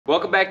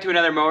Welcome back to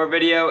another mower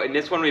video. In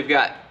this one we've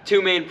got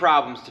two main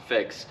problems to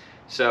fix.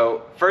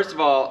 So first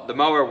of all, the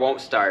mower won't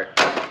start.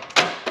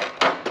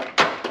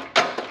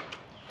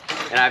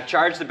 And I've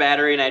charged the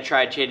battery and I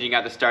tried changing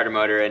out the starter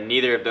motor and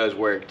neither of those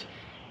worked.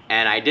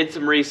 And I did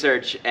some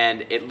research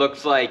and it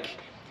looks like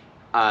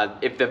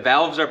if the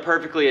valves are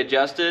perfectly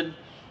adjusted,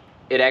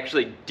 it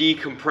actually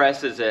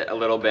decompresses it a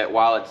little bit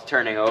while it's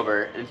turning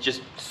over. And it's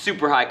just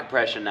super high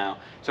compression now.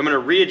 So I'm gonna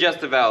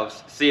readjust the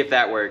valves, see if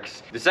that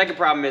works. The second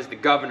problem is the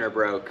governor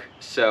broke,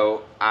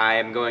 so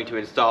I'm going to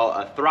install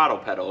a throttle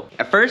pedal.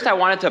 At first I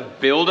wanted to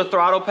build a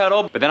throttle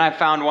pedal, but then I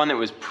found one that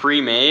was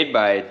pre-made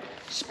by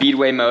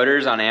Speedway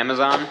Motors on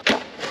Amazon.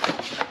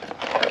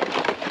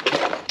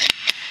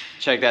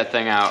 Check that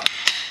thing out.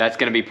 That's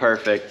gonna be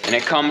perfect. And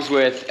it comes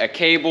with a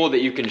cable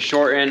that you can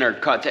shorten or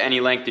cut to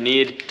any length you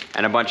need,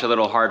 and a bunch of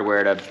little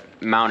hardware to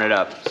mount it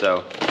up.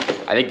 So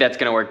I think that's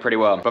gonna work pretty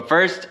well. But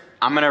first,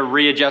 I'm gonna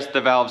readjust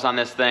the valves on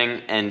this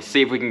thing and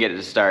see if we can get it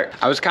to start.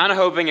 I was kind of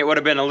hoping it would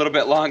have been a little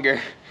bit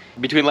longer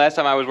between last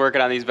time I was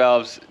working on these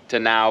valves to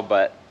now,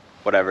 but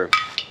whatever.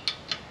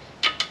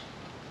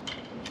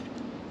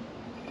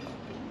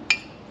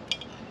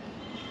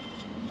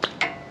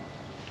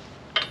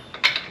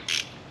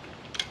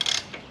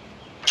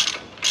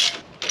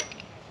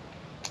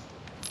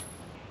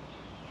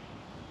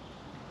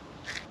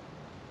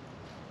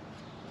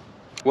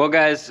 Well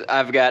guys,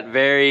 I've got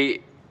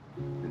very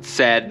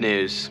sad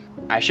news.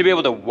 I should be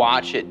able to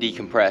watch it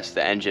decompress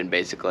the engine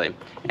basically,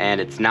 and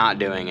it's not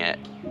doing it.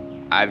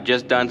 I've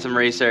just done some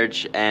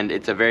research and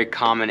it's a very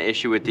common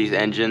issue with these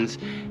engines.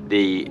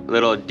 The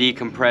little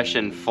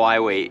decompression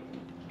flyweight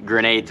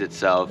grenades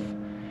itself.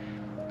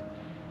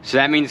 So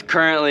that means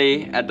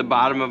currently at the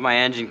bottom of my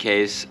engine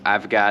case,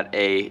 I've got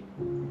a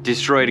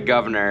destroyed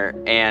governor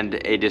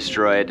and a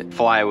destroyed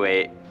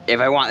flyweight. If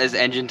I want this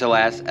engine to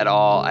last at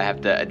all, I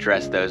have to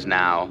address those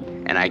now,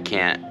 and I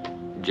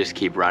can't just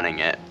keep running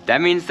it.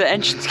 That means the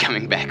engine's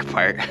coming back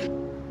apart.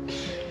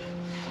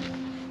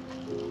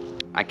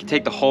 I can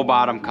take the whole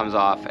bottom comes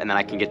off and then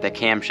I can get the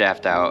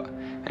camshaft out.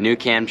 A new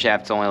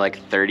camshaft's only like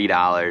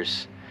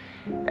 $30.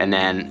 And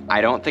then I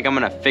don't think I'm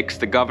gonna fix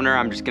the governor.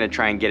 I'm just gonna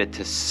try and get it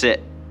to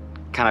sit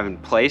kind of in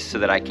place so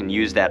that I can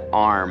use that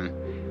arm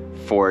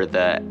for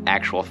the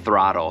actual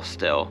throttle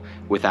still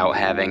without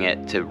having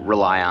it to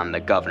rely on the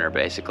governor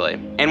basically.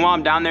 And while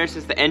I'm down there,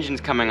 since the engine's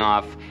coming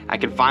off, I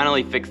can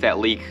finally fix that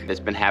leak that's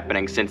been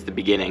happening since the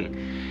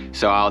beginning.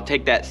 So I'll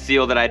take that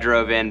seal that I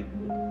drove in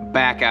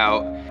back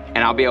out and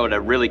I'll be able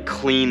to really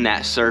clean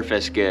that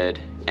surface good,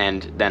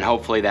 and then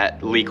hopefully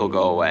that leak will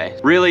go away.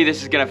 Really,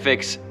 this is gonna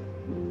fix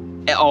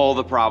all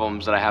the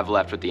problems that I have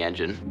left with the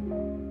engine.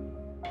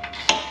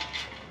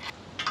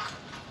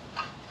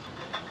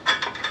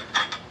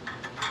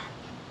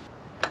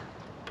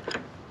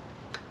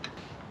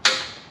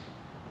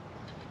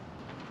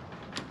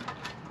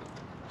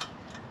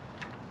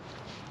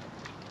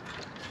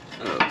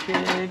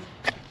 Okay.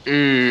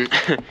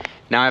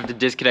 Now I have to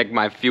disconnect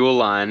my fuel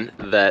line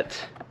that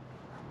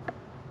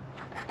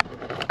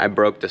I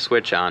broke the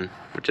switch on,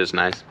 which is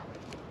nice.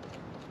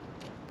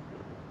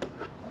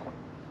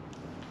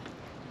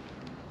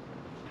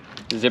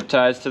 Zip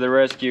ties to the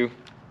rescue.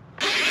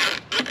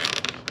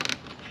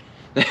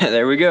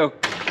 There we go.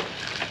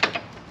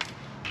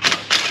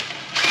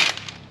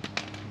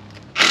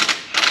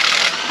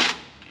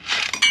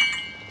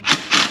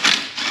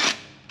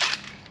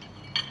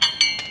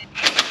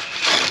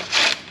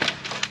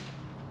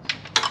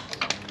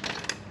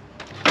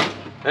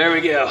 There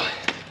we go.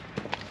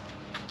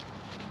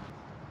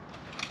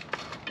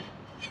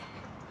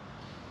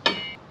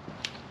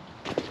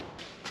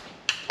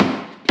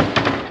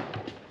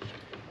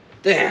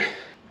 Damn.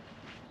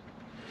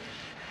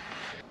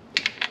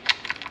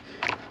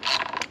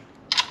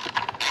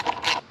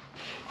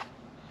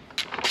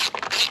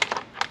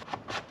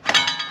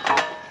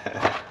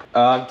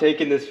 I'm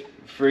taking this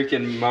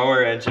freaking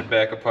mower engine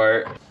back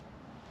apart.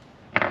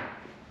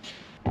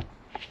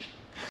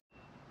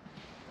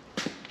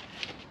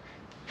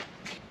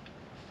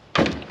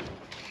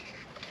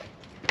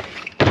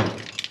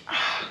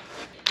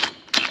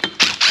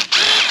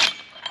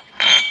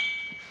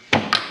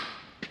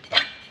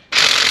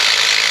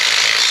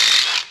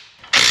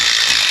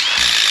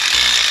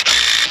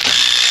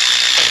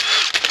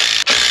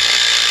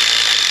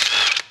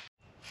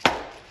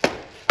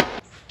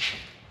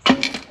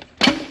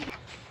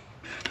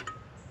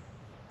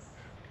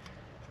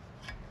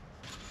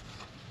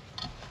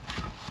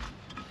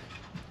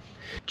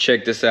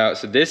 Check this out.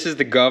 So this is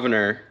the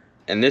governor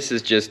and this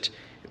is just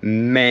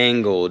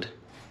mangled.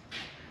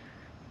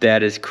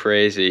 That is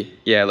crazy.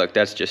 Yeah, look,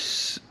 that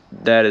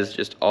is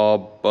just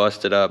all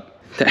busted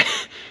up.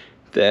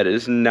 That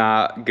is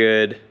not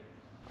good.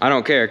 I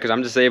don't care because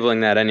I'm disabling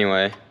that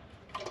anyway.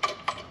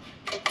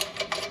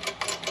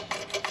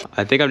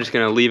 I think I'm just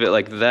gonna leave it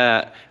like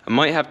that. I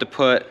might have to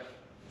put,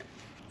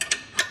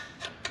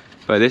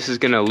 but this is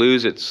gonna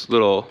lose its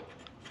little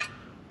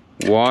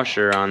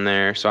washer on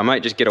there, so I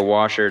might just get a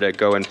washer to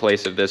go in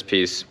place of this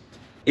piece.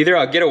 Either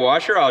I'll get a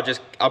washer or I'll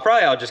just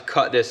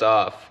cut this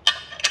off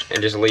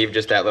and just leave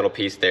just that little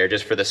piece there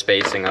just for the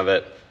spacing of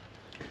it.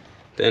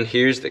 Then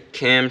here's the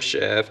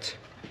camshaft.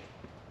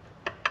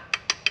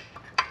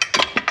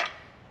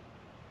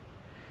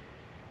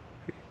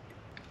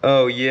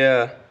 Oh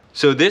yeah.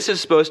 So this is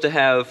supposed to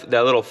have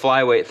that little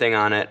flyweight thing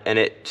on it, and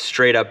it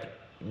straight up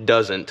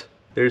doesn't.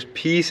 There's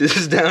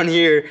pieces down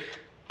here.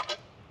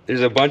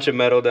 There's a bunch of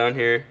metal down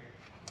here.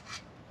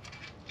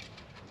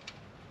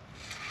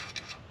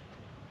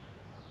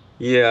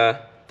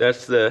 Yeah,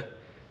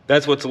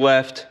 that's what's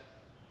left.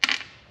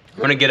 I'm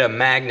gonna get a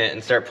magnet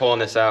and start pulling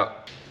this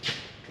out.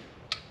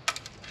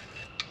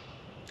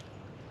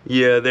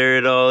 Yeah, there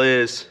it all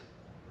is.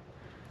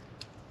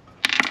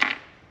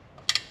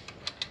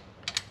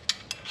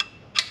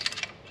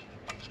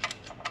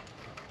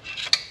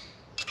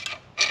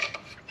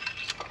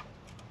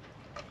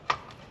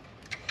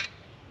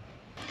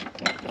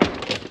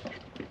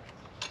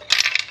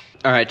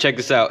 All right, check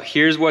this out.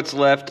 Here's what's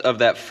left of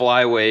that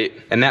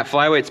flyweight. And that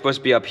flyweight's supposed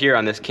to be up here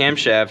on this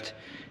camshaft.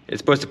 It's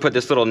supposed to put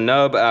this little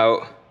nub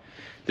out.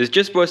 This is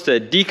just supposed to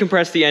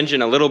decompress the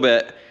engine a little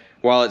bit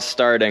while it's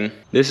starting.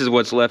 This is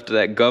what's left of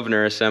that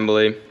governor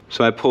assembly.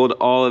 So I pulled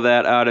all of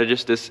that out of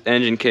just this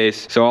engine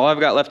case. So all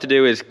I've got left to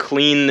do is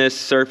clean this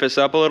surface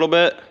up a little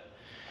bit.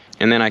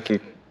 And then I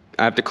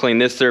have to clean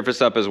this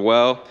surface up as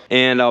well.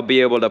 And I'll be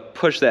able to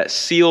push that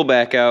seal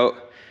back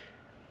out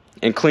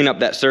and clean up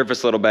that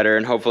surface a little better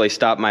and hopefully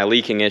stop my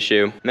leaking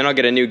issue. Then I'll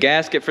get a new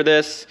gasket for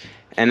this,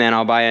 and then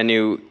I'll buy a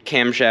new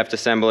camshaft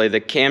assembly.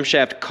 The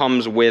camshaft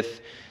comes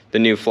with the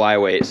new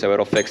flyweight, so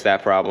it'll fix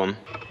that problem.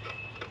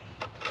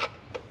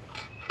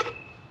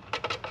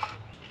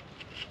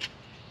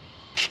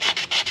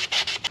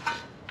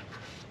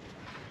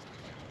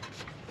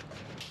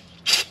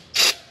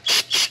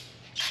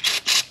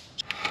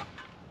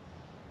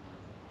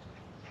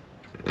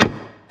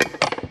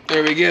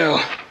 There we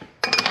go.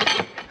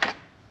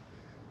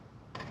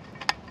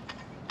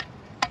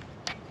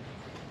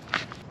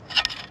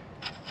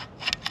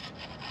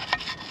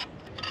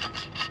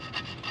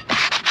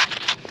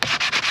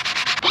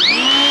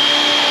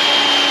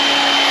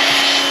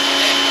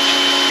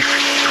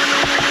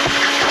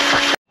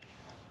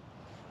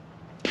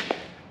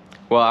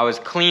 Well, I was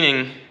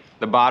cleaning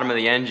the bottom of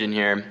the engine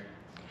here,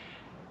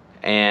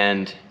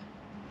 and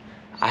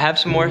I have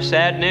some more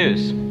sad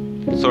news,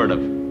 sort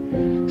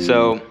of.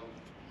 So,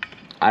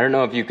 I don't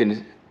know if you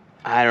can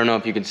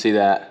see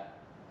that.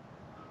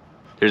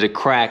 There's a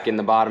crack in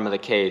the bottom of the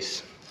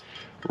case,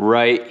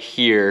 right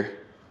here.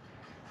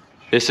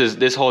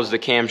 This holds the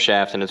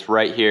camshaft, and it's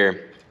right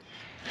here.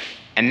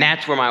 And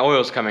that's where my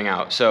oil's coming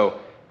out. So,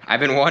 I've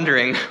been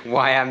wondering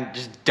why I'm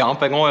just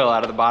dumping oil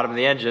out of the bottom of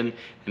the engine,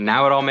 and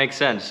now it all makes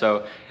sense.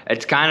 So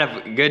it's kind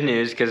of good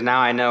news because now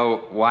I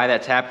know why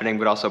that's happening,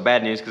 but also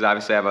bad news because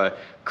obviously I have a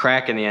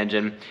crack in the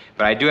engine.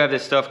 But I do have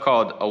this stuff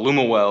called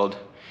AlumaWeld,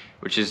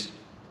 which is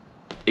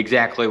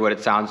exactly what it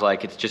sounds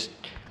like. It's just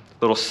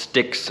little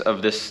sticks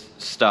of this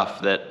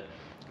stuff that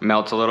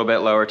melts a little bit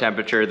lower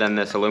temperature than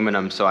this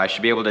aluminum. So I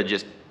should be able to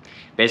just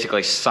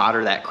basically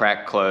solder that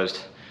crack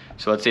closed.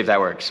 So let's see if that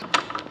works.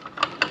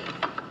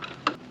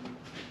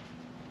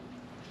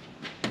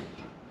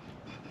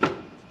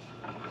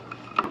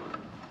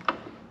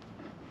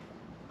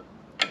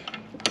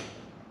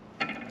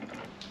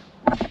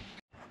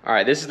 All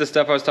right, this is the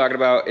stuff I was talking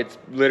about. It's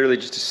literally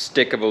just a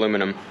stick of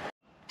aluminum.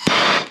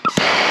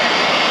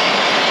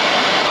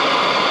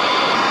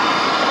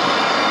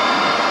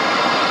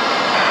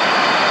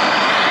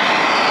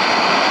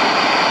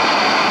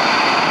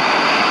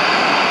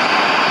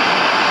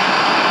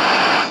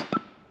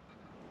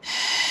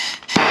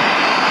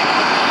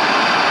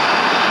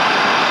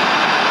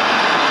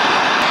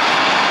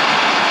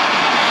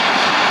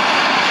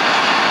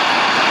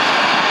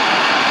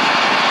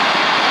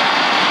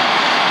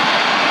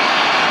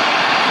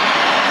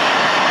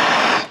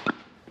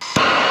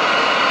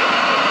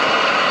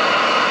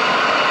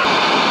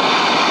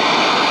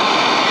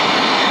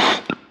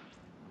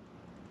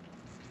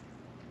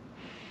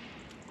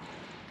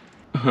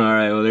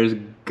 Alright, well there's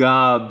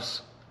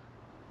gobs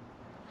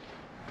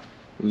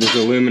of this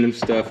aluminum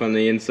stuff on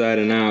the inside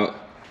and out.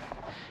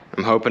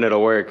 I'm hoping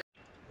it'll work.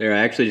 There, I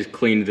actually just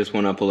cleaned this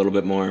one up a little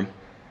bit more.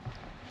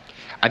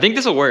 I think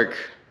this will work.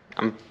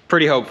 I'm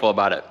pretty hopeful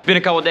about it. It's been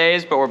a couple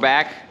days, but we're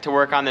back to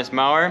work on this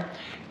mower.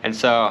 And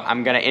so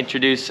I'm gonna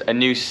introduce a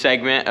new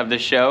segment of the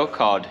show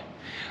called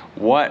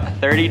What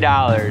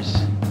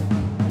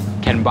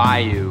 $30 Can Buy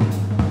You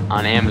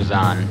on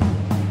Amazon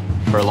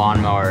for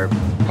Lawnmower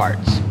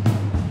Parts.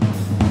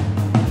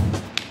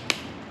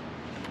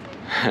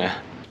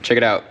 Check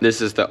it out. This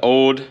is the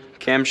old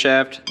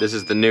camshaft. This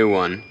is the new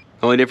one.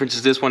 The only difference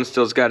is this one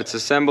still's got its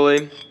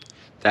assembly.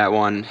 That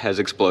one has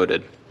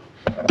exploded.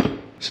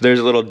 So there's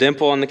a little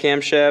dimple on the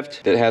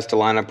camshaft that has to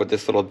line up with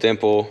this little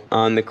dimple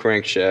on the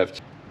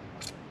crankshaft.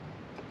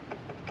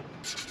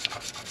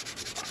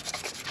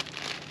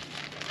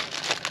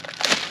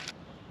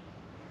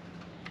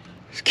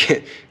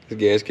 This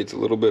gasket's a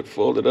little bit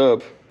folded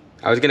up.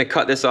 I was gonna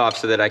cut this off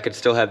so that I could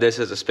still have this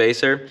as a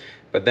spacer,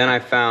 but then I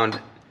found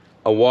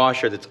a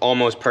washer that's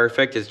almost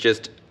perfect. It's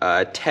just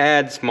a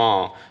tad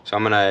small. So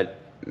I'm gonna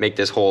make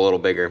this hole a little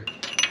bigger.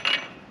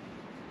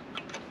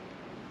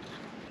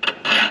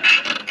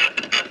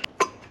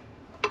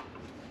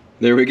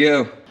 There we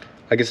go.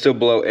 I can still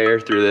blow air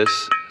through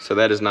this, so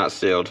that is not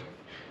sealed.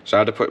 So I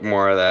have to put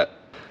more of that.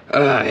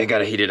 I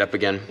gotta heat it up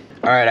again.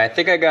 All right, I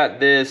think I got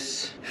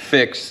this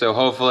fixed, so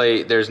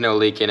hopefully there's no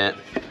leak in it.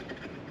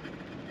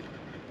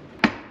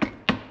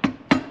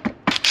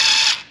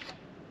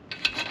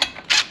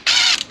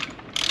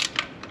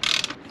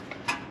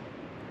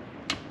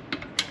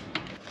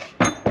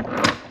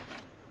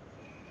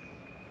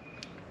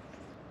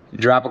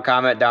 Drop a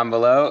comment down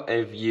below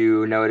if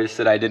you notice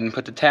that I didn't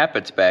put the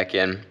tappets back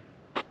in.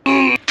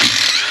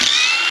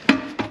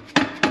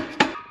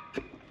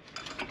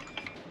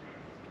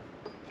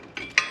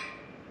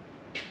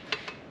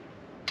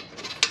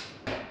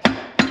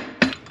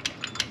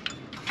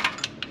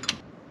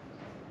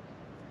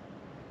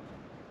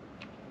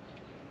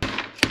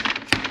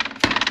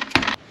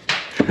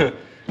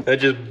 That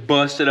just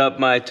busted up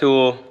my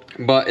tool,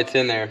 but it's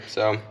in there,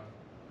 so.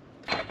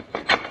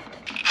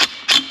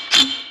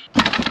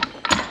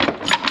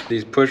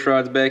 These push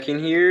rods back in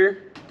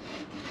here.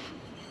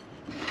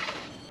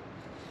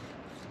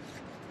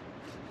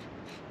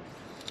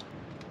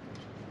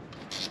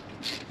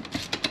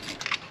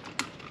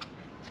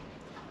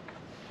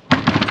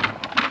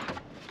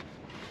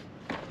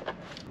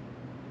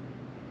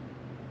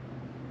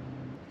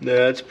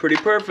 That's pretty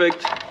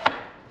perfect.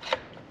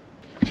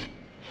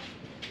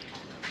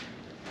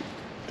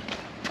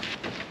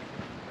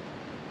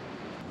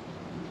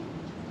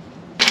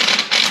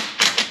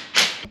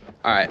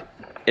 All right,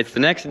 it's the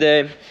next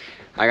day.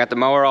 I got the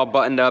mower all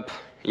buttoned up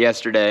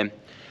yesterday,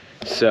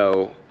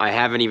 so I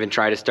haven't even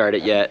tried to start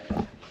it yet,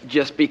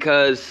 just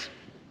because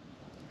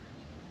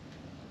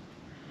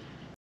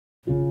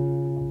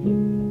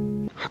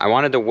I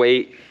wanted to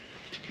wait.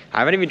 I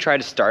haven't even tried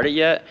to start it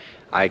yet.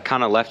 I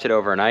kind of left it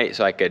overnight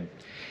so I could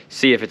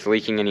see if it's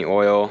leaking any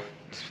oil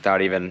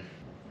without even,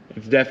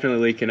 it's definitely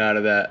leaking out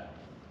of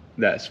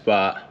that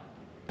spot.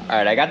 All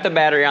right, I got the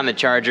battery on the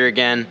charger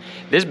again.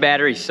 This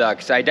battery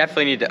sucks. I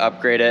definitely need to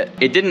upgrade it.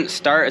 It didn't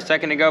start a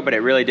second ago, but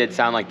it really did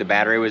sound like the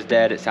battery was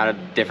dead. It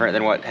sounded different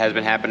than what has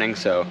been happening,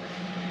 so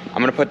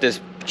I'm gonna put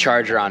this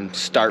charger on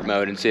start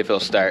mode and see if it'll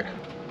start.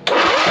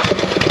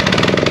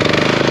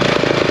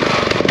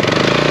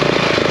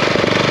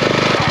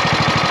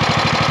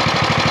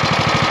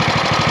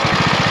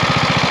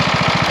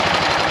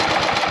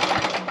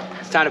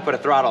 It's time to put a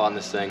throttle on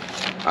this thing.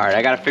 All right,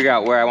 I gotta figure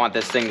out where I want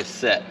this thing to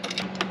sit.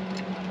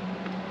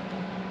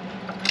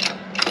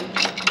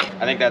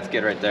 I think that's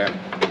good right there.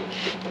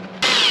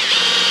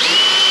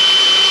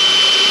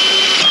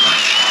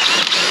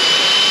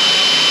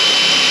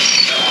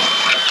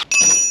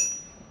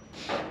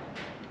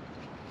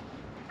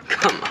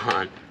 Come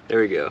on, there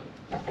we go.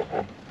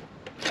 I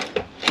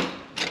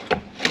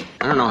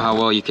don't know how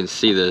well you can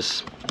see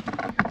this.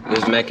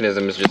 This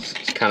mechanism is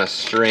just kind of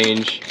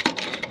strange,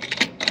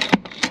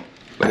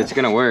 but it's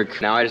gonna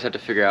work. Now I just have to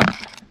figure out,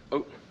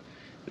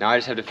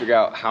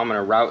 how I'm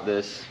gonna route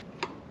this.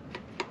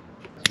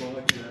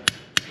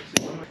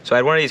 So I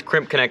had one of these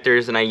crimp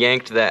connectors and I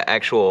yanked the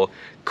actual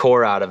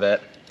core out of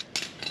it.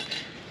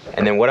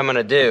 And then what I'm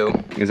gonna do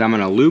is I'm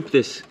gonna loop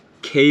this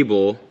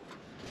cable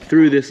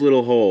through this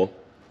little hole,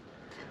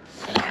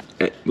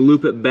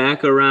 loop it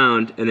back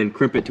around, and then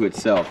crimp it to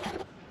itself.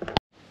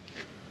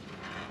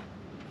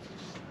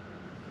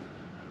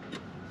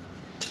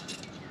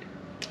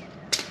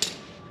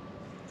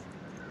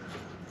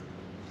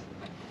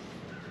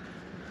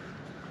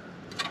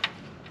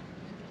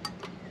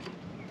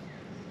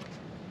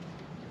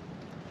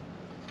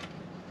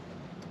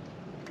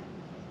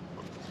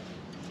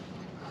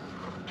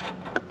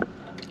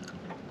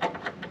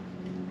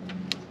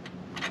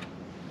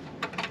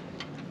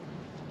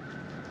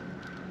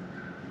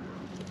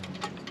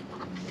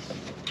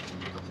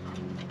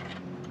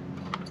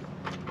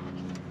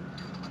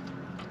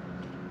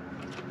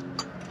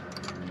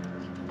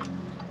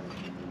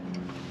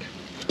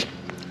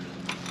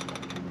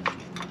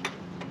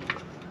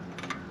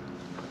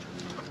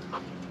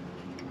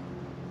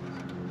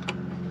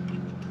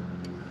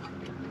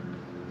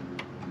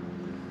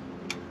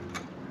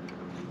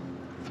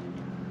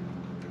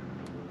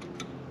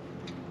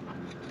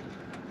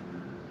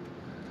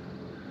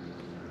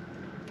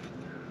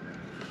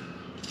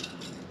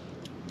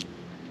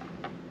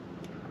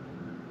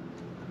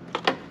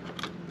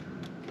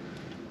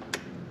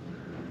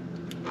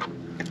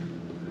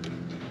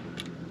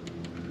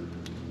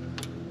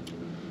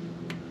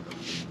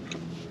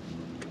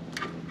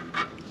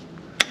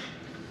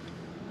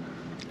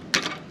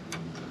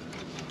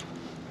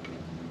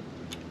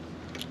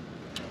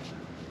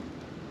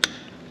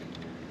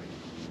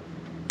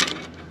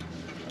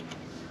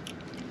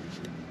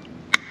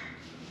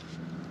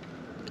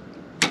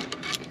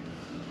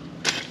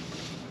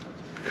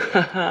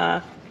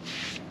 All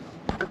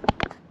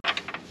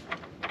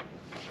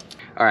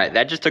right,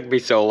 that just took me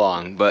so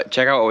long, but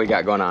check out what we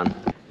got going on.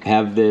 I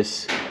have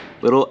this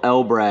little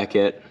L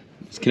bracket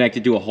It's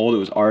connected to a hole that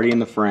was already in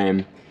the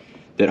frame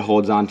that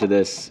holds onto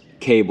this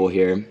cable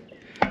here.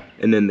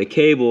 And then the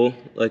cable,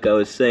 like I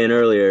was saying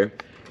earlier,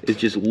 is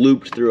just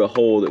looped through a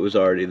hole that was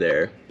already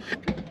there.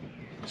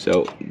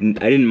 So I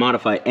didn't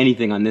modify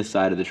anything on this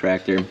side of the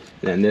tractor. And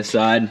then this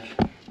side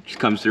just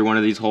comes through one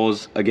of these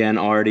holes, again,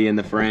 already in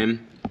the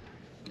frame.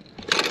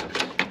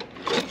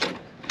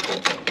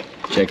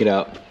 Check it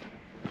out.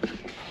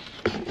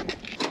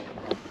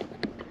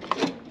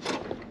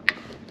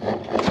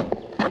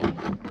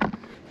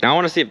 Now I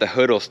want to see if the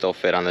hood will still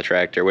fit on the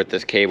tractor with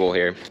this cable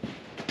here.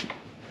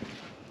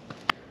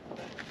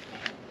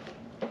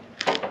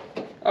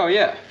 Oh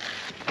yeah.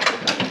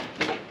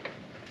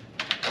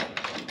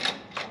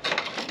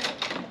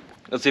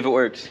 Let's see if it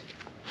works.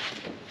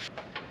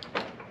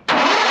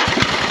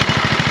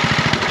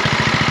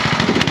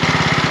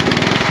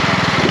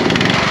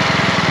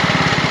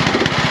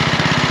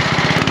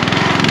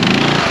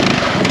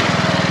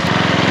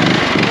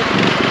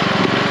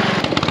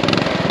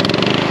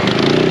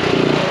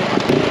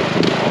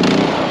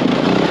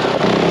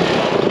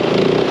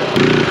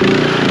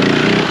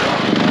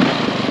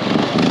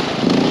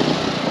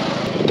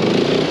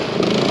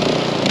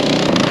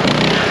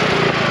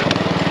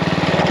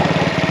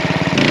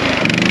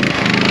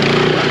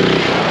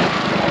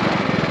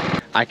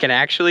 I can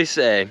actually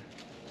say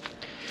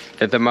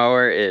that the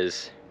mower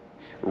is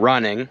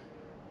running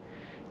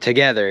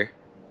together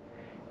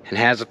and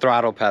has a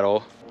throttle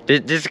pedal.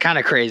 This is kind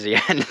of crazy,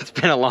 and it's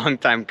been a long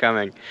time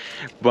coming,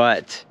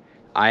 but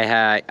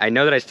I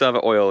know that I still have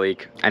an oil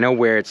leak. I know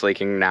where it's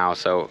leaking now,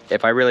 so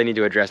if I really need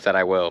to address that,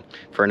 I will.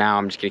 For now,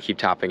 I'm just gonna keep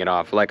topping it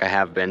off like I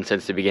have been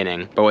since the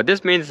beginning. But what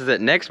this means is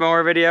that next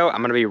mower video,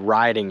 I'm gonna be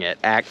riding it,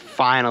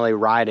 finally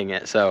riding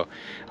it. So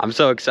I'm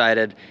so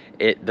excited.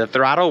 The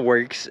throttle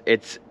works.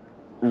 It's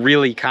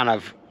really kind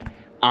of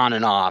on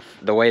and off.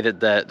 The way that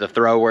the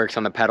throw works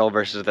on the pedal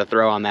versus the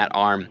throw on that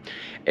arm,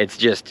 it's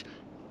just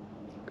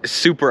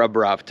super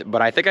abrupt.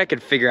 But I think I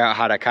could figure out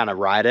how to kind of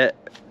ride it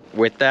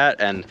with that,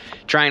 and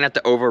trying not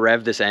to over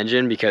rev this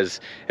engine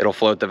because it'll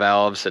float the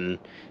valves and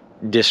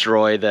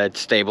destroy the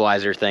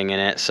stabilizer thing in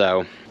it.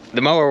 So the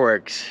mower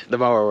works. The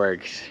mower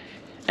works.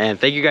 And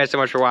thank you guys so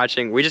much for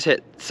watching. We just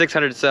hit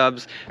 600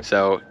 subs,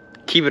 so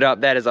keep it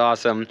up. That is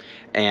awesome.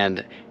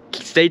 And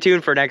stay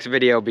tuned for next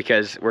video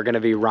because we're gonna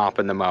be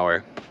romping the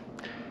mower.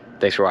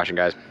 Thanks for watching,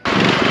 guys.